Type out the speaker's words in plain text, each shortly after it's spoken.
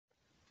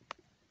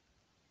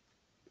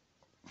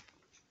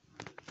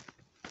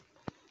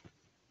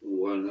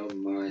one of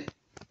my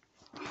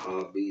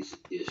hobbies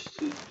is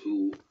to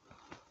do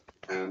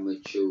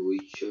amateur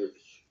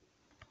research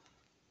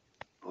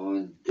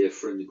on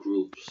different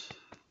groups.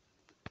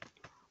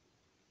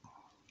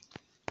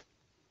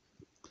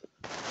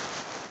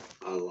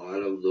 A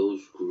lot of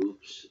those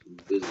groups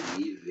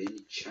believe in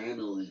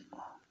channeling.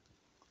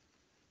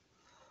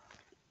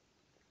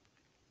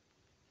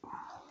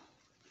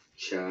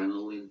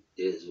 Channeling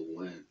is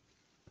when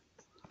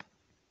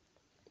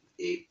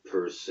a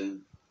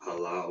person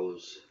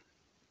allows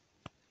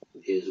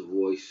his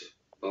voice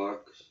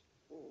box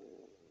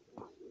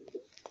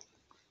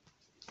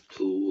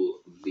to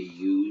be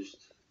used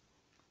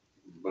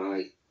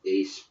by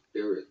a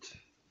spirit,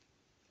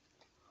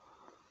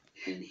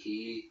 and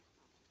he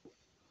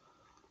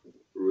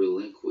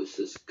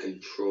relinquishes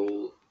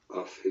control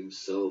of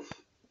himself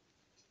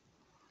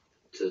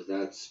to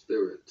that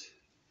spirit,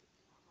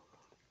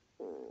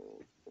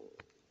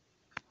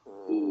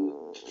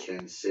 who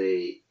can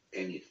say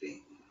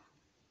anything.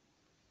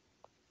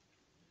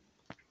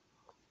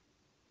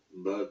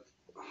 But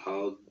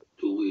how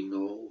do we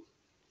know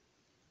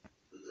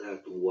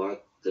that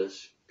what the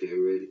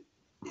spirit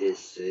is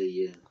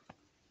saying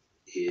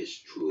is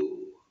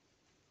true?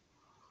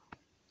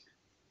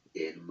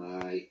 In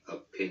my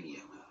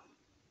opinion,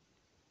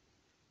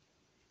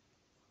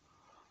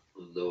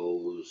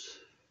 those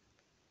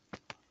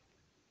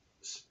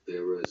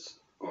spirits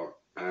are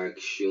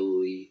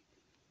actually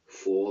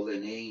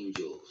fallen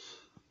angels,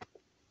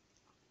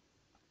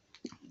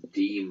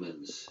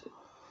 demons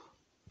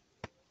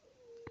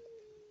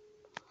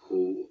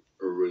who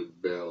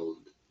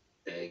rebelled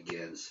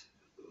against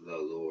the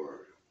Lord.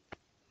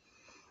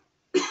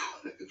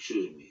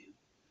 Excuse me,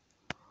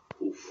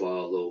 who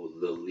follow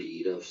the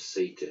lead of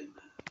Satan.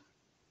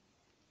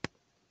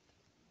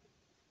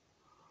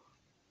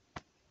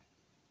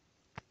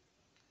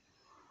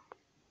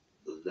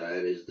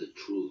 That is the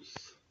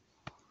truth.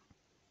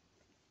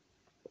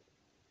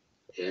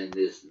 And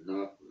it's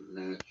not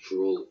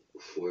natural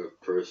for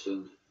a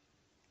person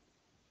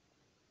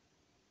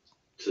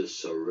to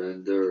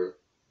surrender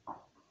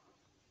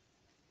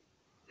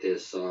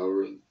his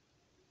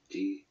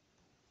sovereignty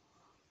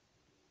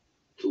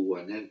to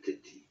an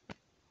entity.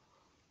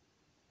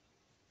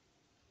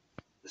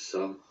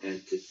 Some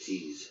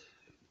entities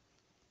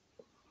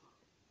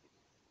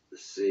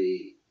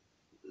say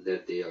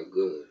that they are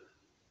good.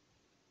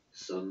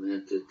 Some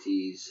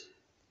entities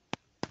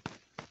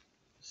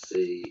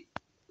say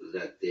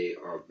that they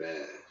are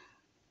bad.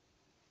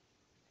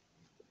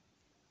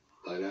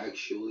 But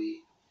actually,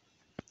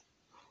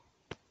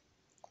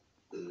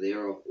 they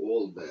are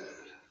all bad.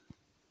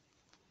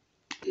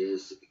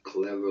 Is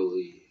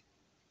cleverly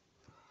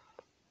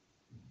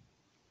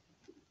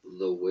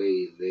the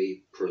way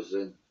they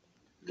present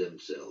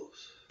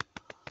themselves.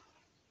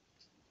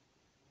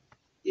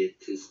 It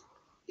is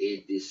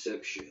a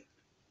deception,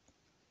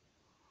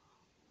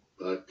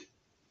 but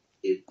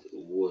it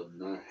would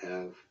not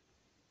have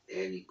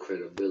any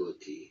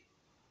credibility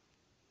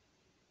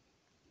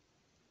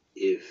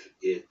if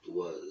it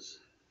was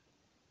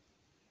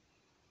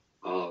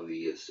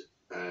obvious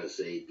as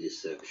a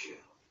deception.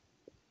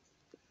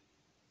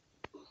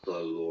 The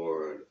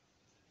Lord,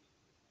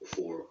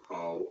 for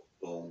our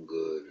own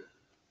good,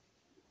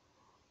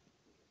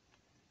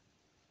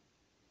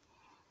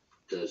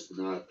 does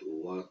not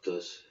want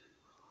us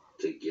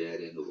to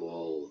get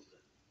involved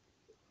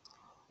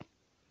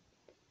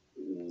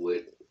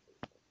with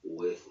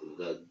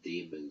the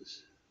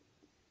demons,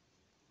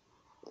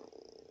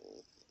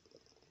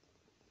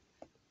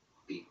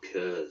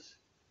 because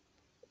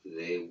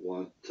they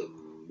want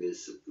to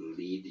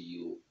mislead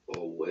you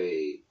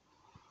away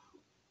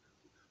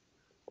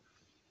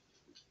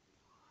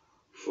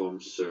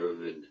from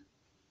serving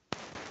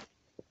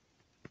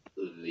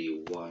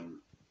the one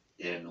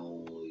and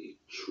only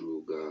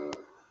true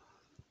God.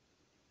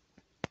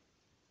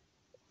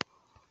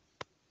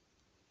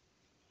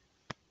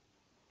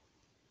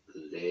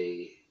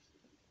 They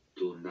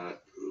do not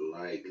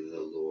like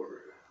the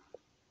Lord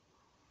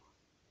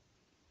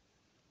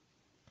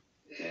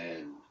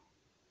and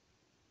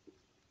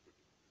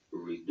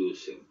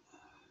reduce him